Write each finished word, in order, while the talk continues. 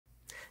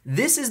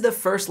This is the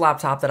first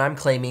laptop that I'm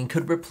claiming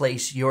could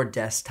replace your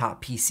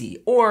desktop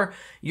PC or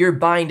your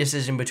buying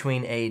decision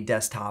between a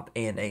desktop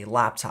and a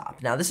laptop.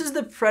 Now, this is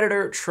the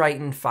Predator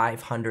Triton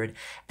 500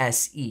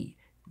 SE.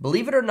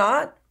 Believe it or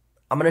not,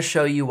 I'm going to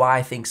show you why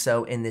I think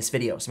so in this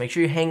video, so make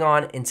sure you hang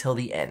on until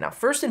the end. Now,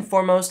 first and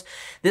foremost,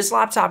 this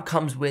laptop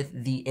comes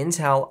with the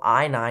Intel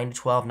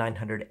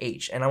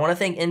i9-12900H, and I want to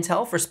thank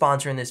Intel for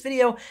sponsoring this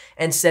video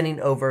and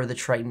sending over the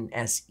Triton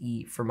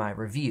SE for my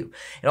review.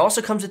 It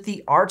also comes with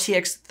the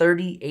RTX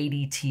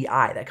 3080 Ti.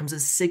 That comes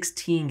with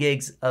 16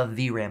 gigs of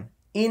VRAM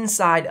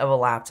inside of a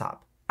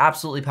laptop.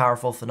 Absolutely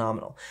powerful,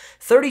 phenomenal.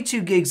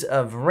 32 gigs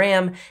of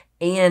RAM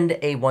and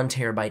a 1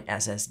 terabyte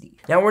SSD.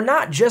 Now, we're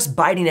not just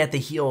biting at the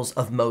heels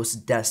of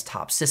most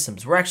desktop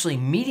systems. We're actually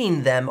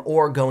meeting them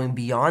or going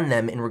beyond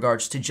them in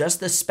regards to just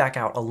the spec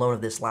out alone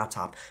of this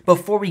laptop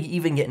before we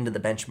even get into the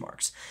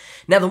benchmarks.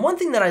 Now, the one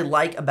thing that I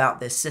like about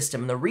this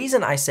system, and the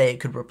reason I say it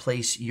could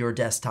replace your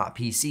desktop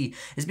PC,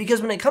 is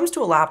because when it comes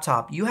to a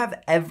laptop, you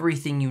have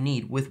everything you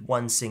need with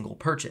one single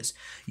purchase.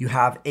 You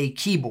have a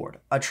keyboard,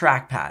 a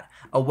trackpad,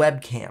 a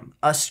webcam,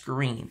 a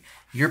screen,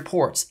 your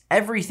ports,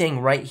 everything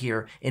right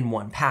here in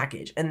one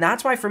package. And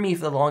that's why for me,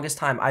 for the longest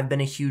time, I've been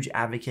a huge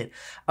advocate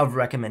of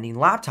recommending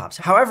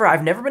laptops. However,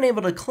 I've never been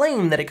able to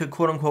claim that it could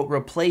quote unquote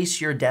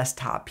replace your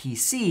desktop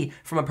PC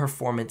from a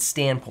performance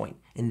standpoint.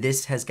 And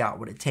this has got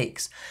what it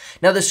takes.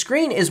 Now, the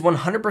screen is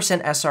 100%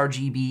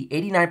 sRGB,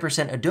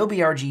 89% Adobe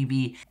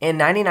RGB,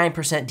 and 99%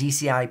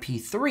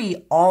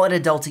 DCI-P3, all at a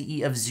delta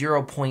E of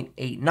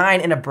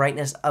 0.89 and a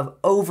brightness of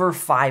over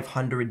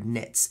 500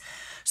 nits.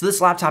 So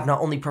this laptop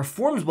not only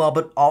performs well,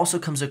 but also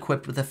comes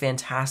equipped with a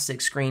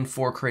fantastic screen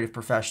for creative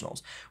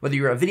professionals. Whether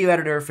you're a video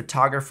editor,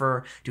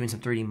 photographer, doing some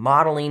 3D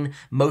modeling,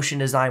 motion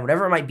design,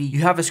 whatever it might be,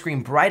 you have a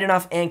screen bright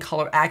enough and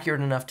color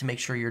accurate enough to make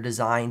sure your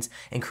designs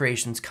and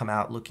creations come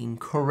out looking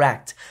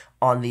correct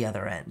on the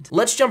other end.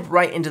 Let's jump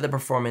right into the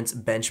performance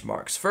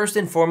benchmarks. First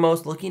and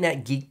foremost, looking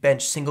at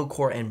Geekbench single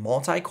core and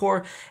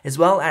multi-core, as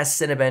well as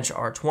Cinebench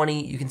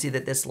R20, you can see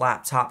that this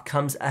laptop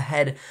comes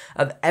ahead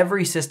of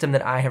every system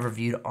that I have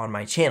reviewed on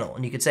my channel.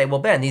 And you could say, well,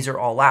 Ben, these are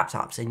all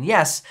laptops. And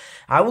yes,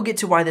 I will get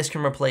to why this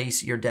can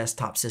replace your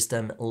desktop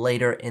system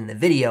later in the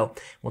video.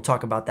 We'll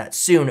talk about that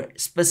soon,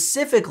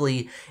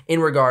 specifically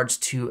in regards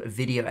to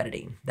video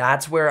editing.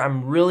 That's where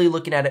I'm really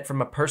looking at it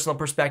from a personal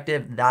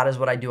perspective. That is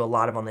what I do a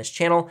lot of on this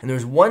channel. And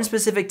there's one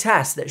specific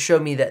test that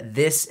showed me that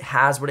this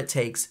has what it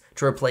takes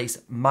to replace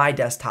my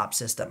desktop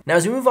system. Now,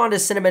 as we move on to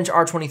Cinebench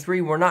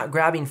R23, we're not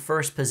grabbing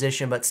first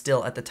position, but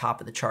still at the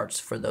top of the charts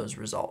for those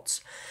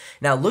results.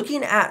 Now,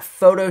 looking at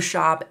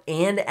Photoshop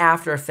and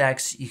After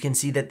Effects, you can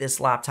see that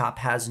this laptop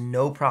has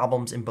no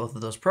problems in both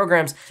of those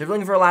programs. So if you're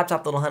looking for a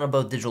laptop that'll handle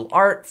both digital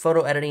art,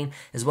 photo editing,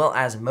 as well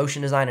as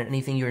motion design and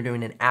anything you're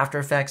doing in After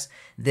Effects,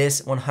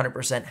 this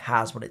 100%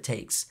 has what it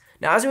takes.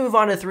 Now, as we move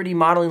on to 3D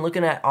modeling,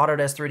 looking at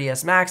Autodesk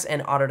 3ds Max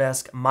and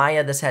Autodesk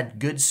Maya, this had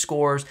good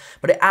scores,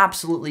 but it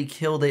absolutely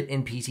killed it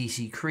in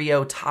PTC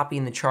Creo,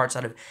 topping the charts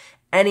out of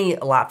any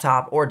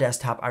laptop or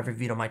desktop I've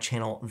reviewed on my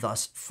channel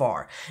thus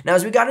far. Now,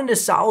 as we got into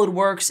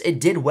SolidWorks, it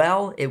did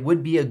well. It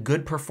would be a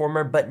good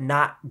performer, but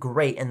not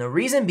great. And the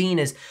reason being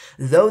is,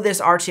 though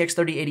this RTX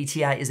 3080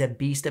 Ti is a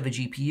beast of a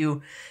GPU,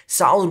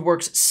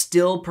 SolidWorks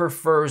still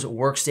prefers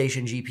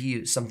workstation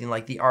GPUs, something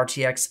like the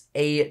RTX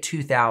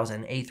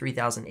A2000,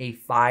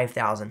 A3000,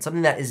 A5000,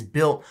 something that is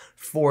built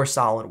for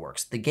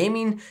SolidWorks. The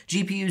gaming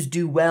GPUs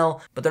do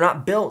well, but they're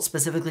not built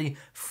specifically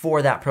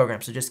for that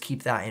program, so just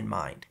keep that in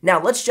mind.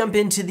 Now, let's jump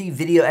into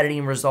the video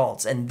editing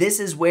results, and this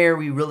is where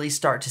we really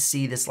start to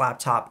see this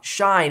laptop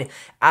shine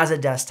as a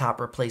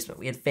desktop replacement.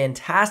 We had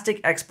fantastic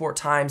export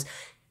times,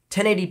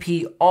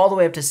 1080p all the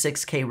way up to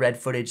 6K red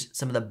footage,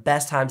 some of the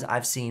best times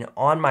I've seen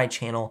on my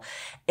channel.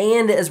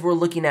 And as we're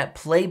looking at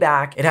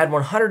playback, it had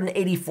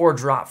 184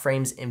 drop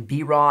frames in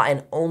B-RAW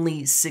and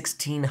only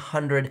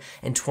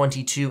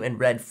 1622 in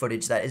red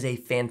footage. That is a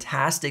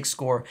fantastic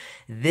score.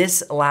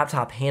 This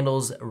laptop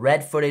handles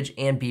red footage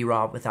and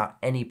B-RAW without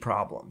any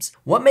problems.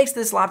 What makes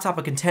this laptop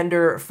a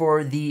contender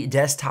for the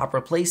desktop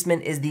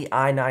replacement is the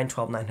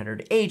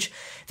i9-12900H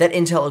that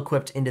Intel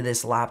equipped into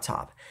this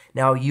laptop.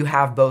 Now, you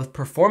have both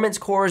performance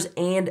cores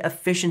and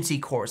efficiency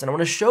cores, and I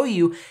want to show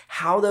you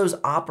how those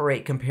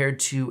operate compared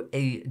to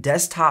a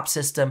desktop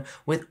system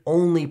with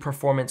only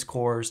performance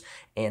cores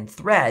and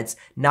threads,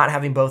 not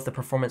having both the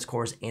performance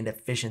cores and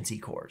efficiency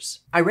cores.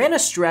 I ran a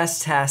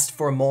stress test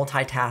for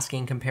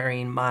multitasking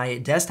comparing my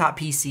desktop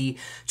PC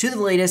to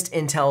the latest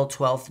Intel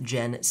 12th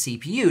gen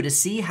CPU to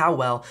see how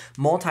well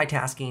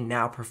multitasking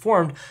now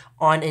performed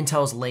on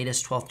Intel's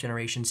latest 12th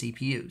generation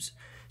CPUs.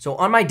 So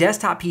on my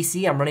desktop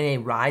PC, I'm running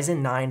a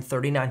Ryzen 9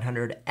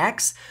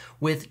 3900X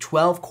with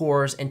 12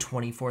 cores and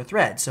 24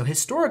 threads. So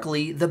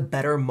historically, the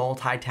better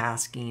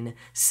multitasking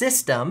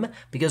system,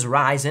 because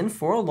Ryzen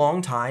for a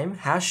long time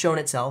has shown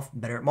itself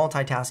better at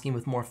multitasking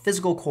with more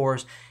physical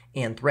cores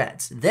and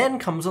Threads. Then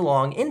comes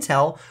along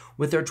Intel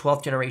with their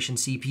 12th generation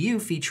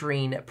CPU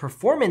featuring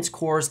performance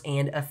cores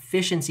and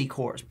efficiency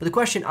cores. But the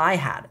question I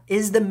had,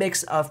 is the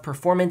mix of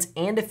performance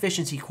and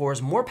efficiency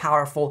cores more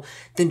powerful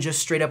than just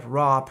straight up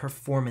raw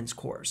performance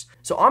cores?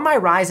 So on my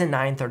Ryzen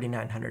 9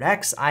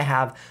 3900X, I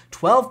have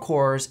 12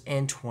 cores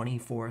and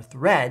 24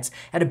 threads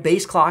at a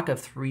base clock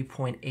of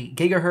 3.8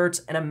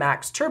 gigahertz and a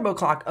max turbo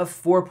clock of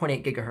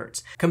 4.8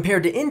 gigahertz,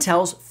 compared to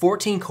Intel's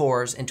 14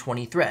 cores and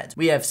 20 threads.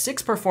 We have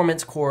 6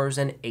 performance cores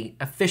and 8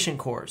 efficient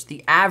cores.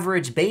 The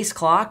average base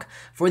clock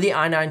for the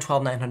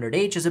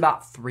i9-12900H is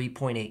about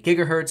 3.8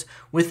 gigahertz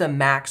with a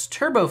max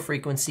turbo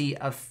frequency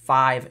of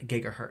 5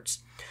 gigahertz.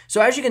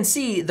 So as you can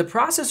see, the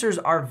processors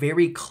are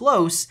very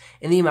close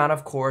in the amount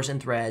of cores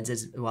and threads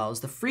as well as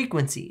the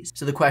frequencies.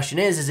 So the question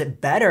is it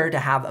better to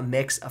have a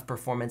mix of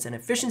performance and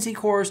efficiency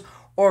cores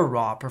or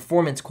raw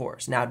performance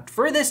cores? Now,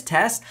 for this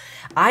test,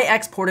 I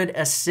exported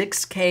a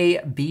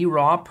 6K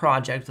B-RAW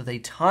project with a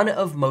ton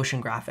of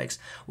motion graphics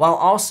while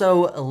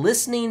also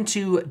listening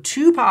to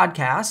 2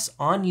 podcasts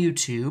on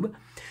YouTube,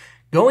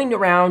 going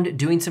around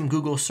doing some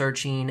Google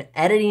searching,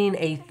 editing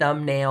a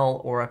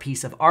thumbnail or a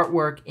piece of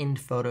artwork in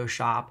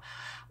Photoshop,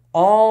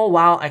 all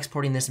while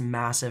exporting this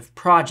massive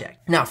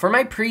project. Now, for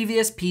my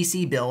previous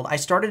PC build, I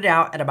started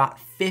out at about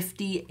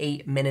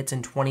 58 minutes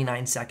and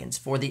 29 seconds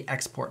for the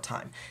export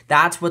time.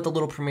 That's what the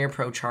little Premiere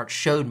Pro chart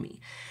showed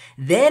me.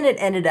 Then it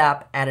ended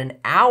up at an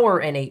hour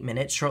and 8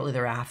 minutes shortly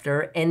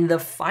thereafter, and the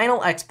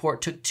final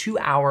export took 2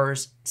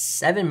 hours,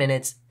 7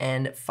 minutes,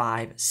 and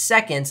 5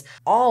 seconds,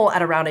 all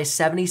at around a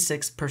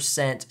 76%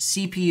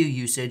 CPU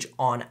usage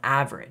on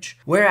average.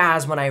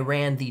 Whereas when I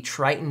ran the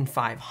Triton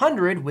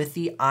 500 with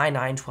the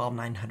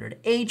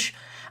i9-12900H,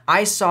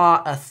 I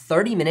saw a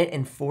 30-minute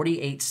and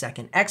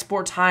 48-second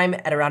export time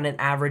at around an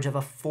average of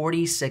a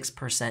 46%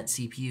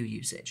 CPU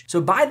usage.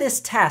 So by this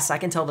test, I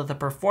can tell that the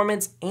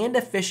performance and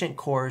efficient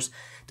cores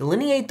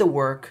delineate the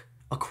work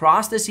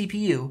across the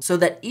CPU so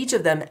that each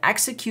of them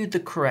execute the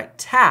correct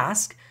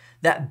task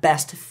that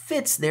best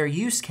fits their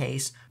use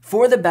case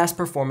for the best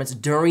performance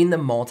during the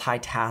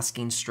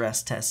multitasking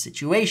stress test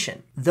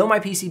situation. Though my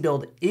PC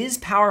build is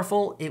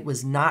powerful, it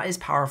was not as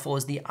powerful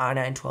as the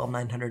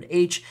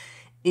i9-12900H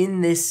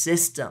in this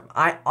system.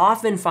 I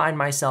often find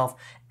myself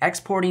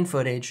exporting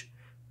footage,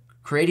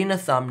 creating a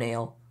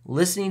thumbnail,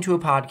 listening to a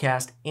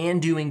podcast, and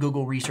doing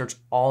Google research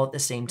all at the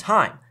same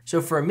time.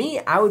 So for me,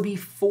 I would be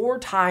 4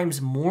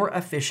 times more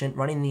efficient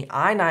running the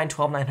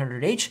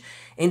i9-12900H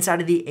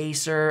inside of the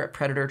Acer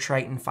Predator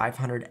Triton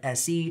 500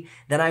 SE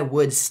than I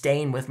would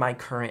staying with my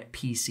current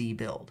PC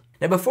build.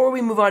 Now, before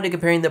we move on to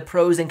comparing the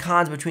pros and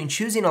cons between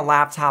choosing a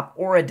laptop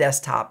or a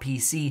desktop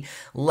PC,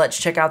 let's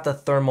check out the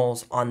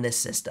thermals on this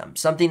system.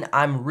 Something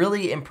I'm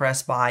really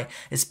impressed by,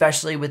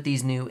 especially with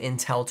these new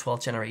Intel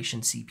 12th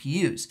generation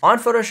CPUs. On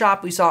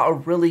Photoshop, we saw a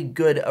really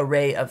good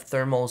array of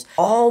thermals,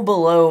 all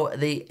below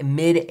the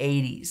mid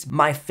 80s.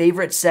 My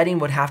favorite setting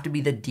would have to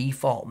be the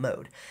default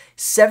mode.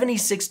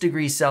 76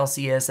 degrees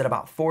Celsius at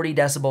about 40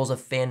 decibels of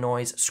fan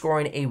noise,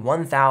 scoring a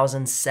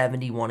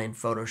 1071 in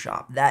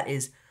Photoshop. That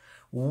is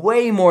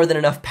way more than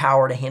enough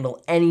power to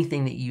handle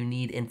anything that you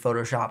need in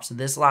Photoshop. So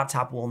this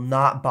laptop will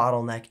not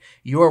bottleneck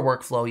your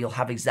workflow. You'll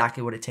have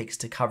exactly what it takes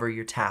to cover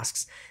your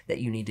tasks that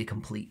you need to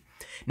complete.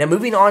 Now,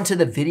 moving on to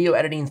the video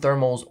editing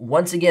thermals,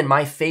 once again,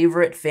 my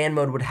favorite fan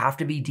mode would have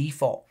to be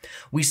default.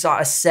 We saw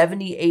a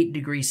 78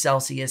 degrees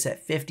Celsius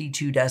at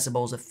 52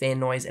 decibels of fan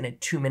noise and a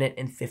 2-minute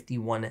and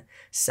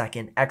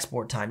 51-second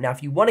export time. Now,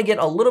 if you want to get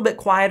a little bit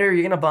quieter,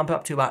 you're going to bump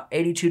up to about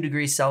 82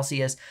 degrees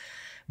Celsius,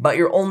 but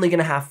you're only going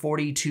to have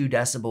 42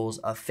 decibels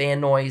of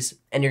fan noise,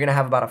 and you're going to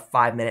have about a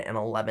 5-minute and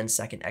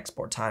 11-second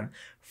export time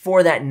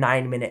for that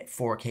 9-minute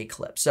 4K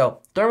clip.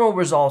 So thermal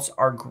results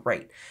are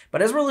great.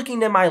 But as we're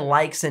looking at my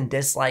likes and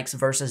dislikes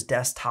versus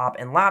desktop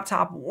and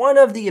laptop, one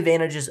of the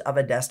advantages of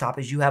a desktop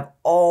is you have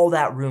all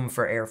that room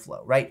for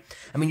airflow, right?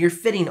 I mean, you're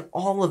fitting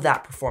all of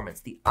that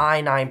performance, the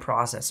i9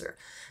 processor,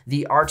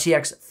 the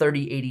RTX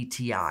 3080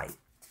 Ti,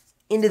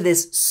 into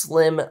this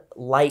slim,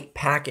 light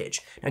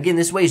package. Now again,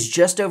 this weighs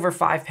just over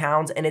 5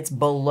 pounds and it's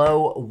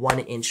below 1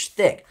 inch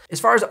thick. As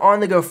far as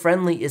on-the-go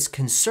friendly is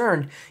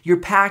concerned, you're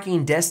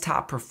packing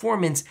desktop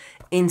performance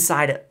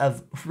inside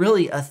of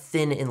really a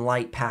thin and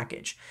light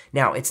package.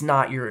 Now, it's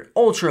not your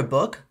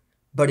Ultrabook,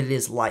 but it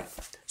is light.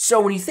 So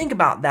when you think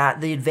about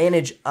that, the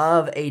advantage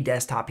of a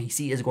desktop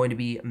PC is going to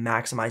be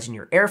maximizing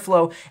your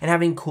airflow and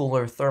having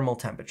cooler thermal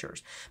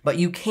temperatures. But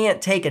you can't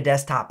take a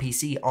desktop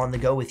PC on the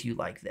go with you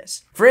like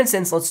this. For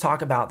instance, let's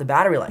talk about the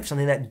battery life,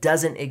 something that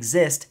doesn't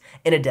exist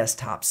in a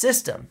desktop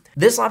system.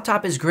 This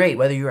laptop is great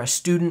whether you're a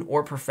student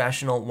or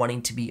professional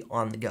wanting to be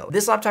on the go.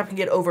 This laptop can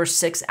get over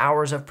 6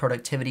 hours of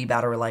productivity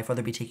battery life,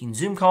 whether it be taking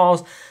Zoom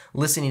calls,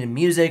 listening to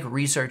music,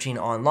 researching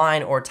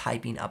online, or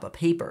typing up a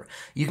paper.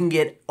 You can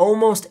get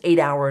almost 8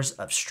 hours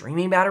of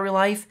streaming battery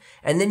life,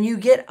 and then you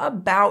get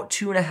about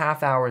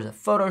 2.5 hours of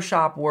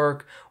Photoshop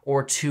work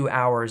or 2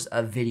 hours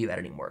of video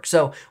editing work.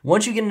 So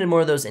once you get into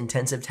more of those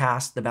intensive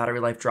tasks, the battery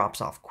life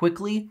drops off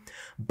quickly,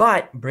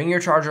 but bring your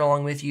charger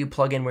along with you,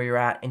 plug in where you're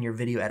at, and you're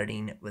video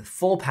editing with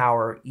full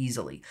power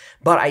easily.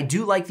 But I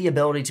do like the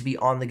ability to be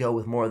on the go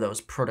with more of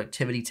those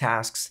productivity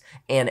tasks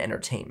and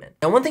entertainment.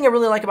 Now, one thing I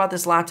really like about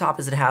this laptop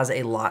is it has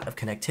a lot of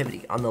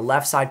connectivity. On the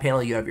left side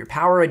panel, you have your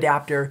power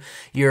adapter,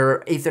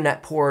 your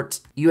Ethernet port,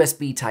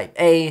 USB Type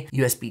A,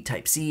 USB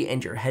Type C,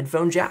 and your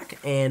headphone jack.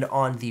 And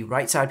on the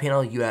right side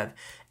panel, you have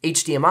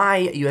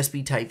HDMI,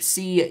 USB Type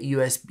C,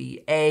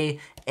 USB A,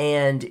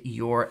 and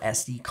your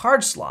SD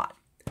card slot.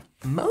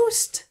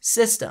 Most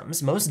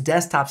systems, most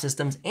desktop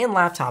systems and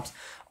laptops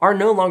are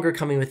no longer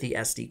coming with the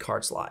SD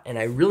card slot. And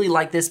I really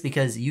like this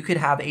because you could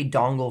have a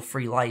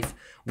dongle-free life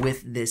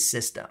with this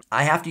system.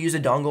 I have to use a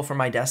dongle for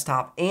my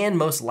desktop and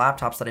most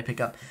laptops that I pick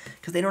up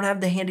because they don't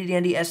have the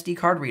handy-dandy SD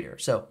card reader.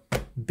 So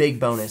big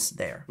bonus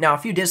there. Now, a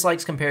few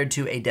dislikes compared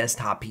to a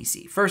desktop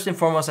PC. First and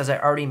foremost, as I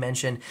already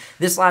mentioned,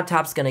 this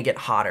laptop's gonna get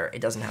hotter. It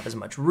doesn't have as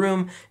much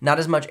room, not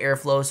as much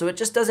airflow, so it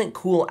just doesn't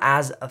cool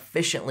as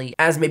efficiently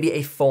as maybe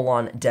a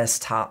full-on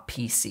desktop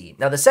PC.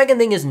 Now, the second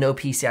thing is no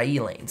PCIe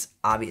lanes.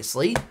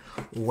 Obviously,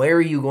 where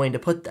are you going to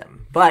put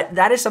them? But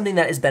that is something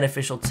that is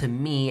beneficial to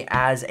me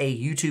as a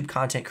YouTube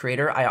content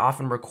creator. I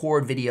often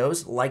record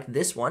videos like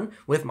this one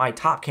with my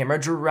top camera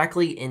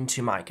directly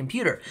into my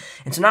computer.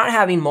 And so not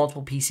having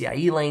multiple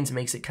PCIe lanes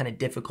makes it kind of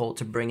difficult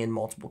to bring in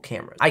multiple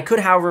cameras. I could,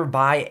 however,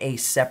 buy a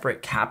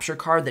separate capture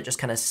card that just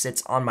kind of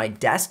sits on my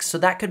desk. So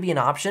that could be an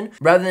option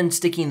rather than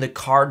sticking the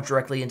card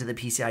directly into the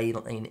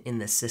PCIe lane in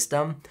the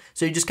system.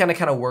 So you just kind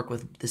of work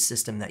with the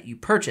system that you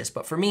purchase.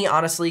 But for me,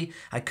 honestly,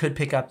 I could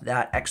pick up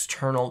that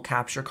external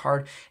capture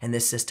card and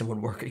this system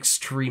would work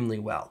extremely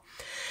well.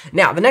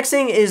 Now, the next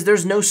thing is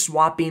there's no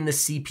swapping the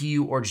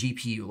CPU or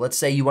GPU. Let's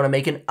say you want to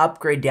make an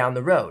upgrade down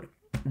the road.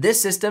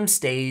 This system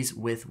stays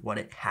with what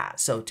it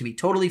has. So to be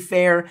totally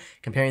fair,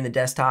 comparing the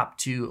desktop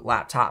to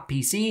laptop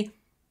PC,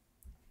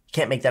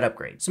 can't make that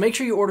upgrade. So make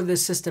sure you order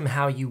this system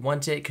how you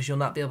want it because you'll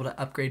not be able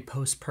to upgrade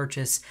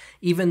post-purchase.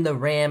 Even the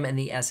RAM and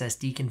the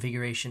SSD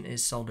configuration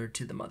is soldered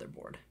to the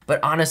motherboard.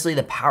 But honestly,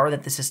 the power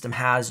that the system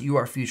has, you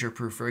are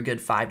future-proof for a good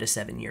 5 to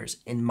 7 years,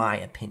 in my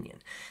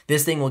opinion.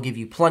 This thing will give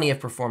you plenty of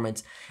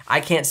performance.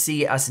 I can't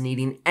see us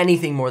needing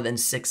anything more than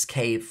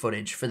 6K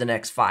footage for the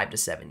next 5 to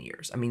 7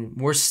 years. I mean,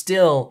 we're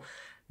still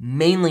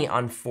mainly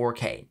on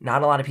 4K.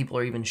 Not a lot of people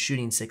are even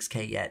shooting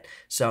 6K yet.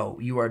 So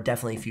you are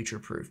definitely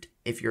future-proofed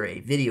if you're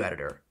a video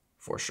editor,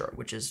 for sure,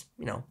 which is,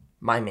 you know,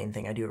 my main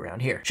thing I do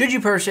around here. Should you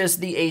purchase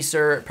the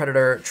Acer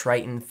Predator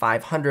Triton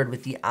 500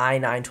 with the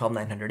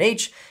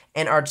i9-12900H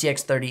and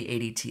RTX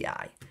 3080 Ti?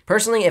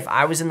 Personally, if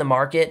I was in the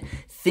market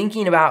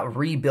thinking about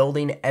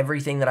rebuilding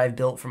everything that I've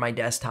built for my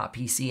desktop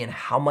PC and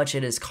how much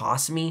it has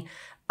cost me,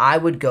 I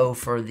would go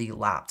for the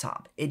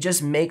laptop. It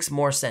just makes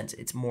more sense.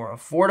 It's more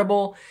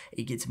affordable.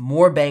 It gets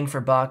more bang for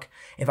buck.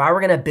 If I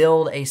were gonna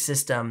build a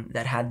system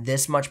that had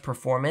this much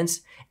performance,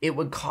 it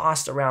would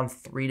cost around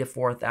 $3,000 to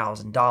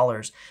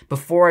 $4,000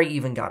 before I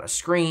even got a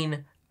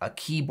screen, a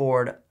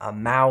keyboard, a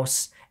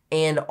mouse,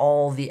 and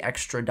all the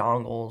extra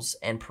dongles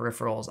and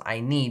peripherals I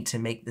need to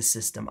make the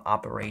system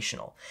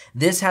operational.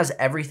 This has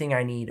everything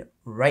I need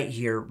right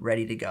here,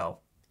 ready to go,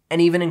 and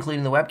even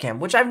including the webcam,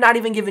 which I've not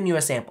even given you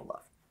a sample of.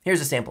 Here's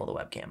a sample of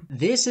the webcam.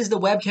 This is the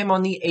webcam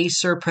on the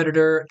Acer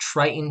Predator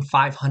Triton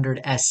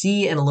 500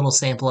 SE and a little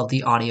sample of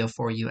the audio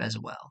for you as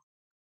well.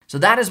 So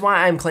that is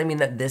why I'm claiming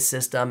that this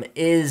system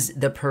is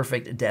the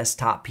perfect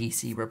desktop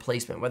PC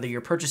replacement, whether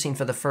you're purchasing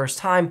for the first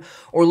time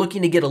or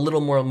looking to get a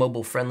little more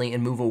mobile friendly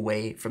and move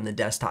away from the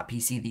desktop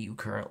PC that you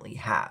currently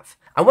have.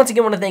 I once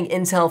again want to thank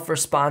Intel for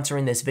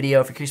sponsoring this video.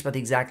 If you're curious about the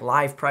exact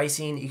live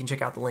pricing, you can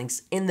check out the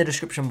links in the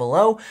description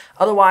below.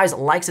 Otherwise,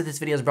 likes if this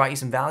video has brought you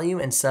some value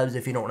and subs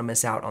if you don't want to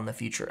miss out on the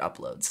future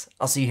uploads.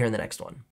 I'll see you here in the next one.